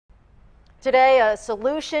Today, a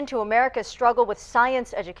solution to America's struggle with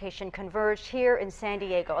science education converged here in San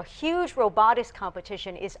Diego. A huge robotics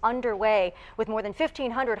competition is underway with more than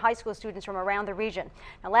 1,500 high school students from around the region.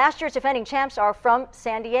 Now, last year's defending champs are from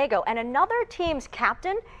San Diego, and another team's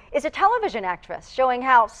captain is a television actress, showing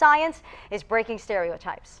how science is breaking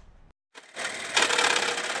stereotypes.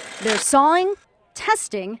 They're sawing,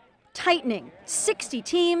 testing, tightening. 60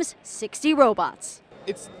 teams, 60 robots.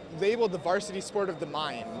 It's labeled the varsity sport of the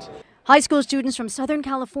mind. High school students from Southern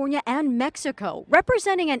California and Mexico,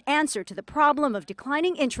 representing an answer to the problem of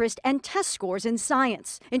declining interest and test scores in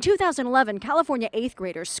science. In 2011, California 8th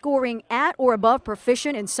graders scoring at or above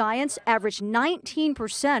proficient in science averaged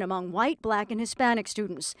 19% among white, black, and Hispanic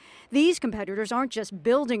students. These competitors aren't just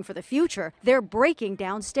building for the future, they're breaking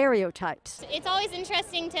down stereotypes. It's always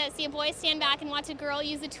interesting to see a boy stand back and watch a girl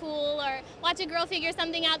use a tool or watch a girl figure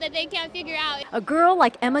something out that they can't figure out. A girl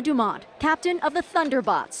like Emma Dumont, captain of the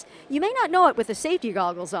Thunderbots. You may not know it with the safety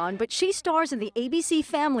goggles on, but she stars in the ABC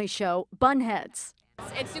family show Bunheads.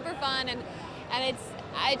 It's super fun and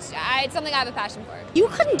it's something I have a passion for. You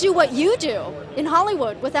couldn't do what you do in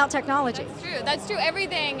Hollywood without technology. That's true.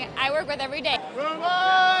 Everything I work with every day.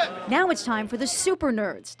 Now it's time for the super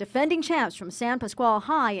nerds, defending champs from San Pasqual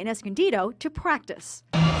High in Escondido, to practice.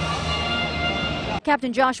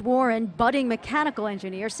 Captain Josh Warren, budding mechanical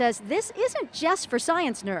engineer, says this isn't just for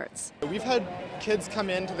science nerds. We've had kids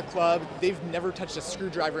come into the club, they've never touched a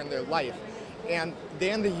screwdriver in their life. And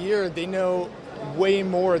they end the year, they know way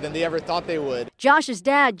more than they ever thought they would. Josh's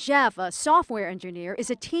dad, Jeff, a software engineer,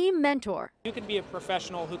 is a team mentor. You can be a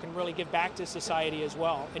professional who can really give back to society as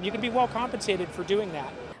well, and you can be well compensated for doing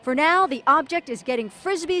that. For now, the object is getting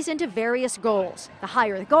frisbees into various goals. The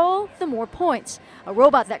higher the goal, the more points. A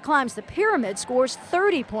robot that climbs the pyramid scores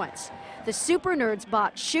 30 points. The Super Nerds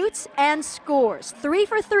bot shoots and scores, 3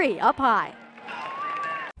 for 3 up high.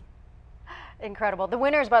 Incredible. The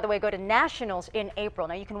winners, by the way, go to nationals in April.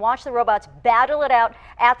 Now, you can watch the robots battle it out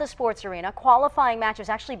at the sports arena. Qualifying matches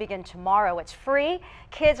actually begin tomorrow. It's free.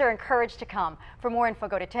 Kids are encouraged to come. For more info,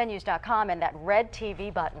 go to 10news.com and that red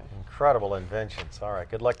TV button. Incredible inventions. All right.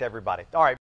 Good luck to everybody. All right.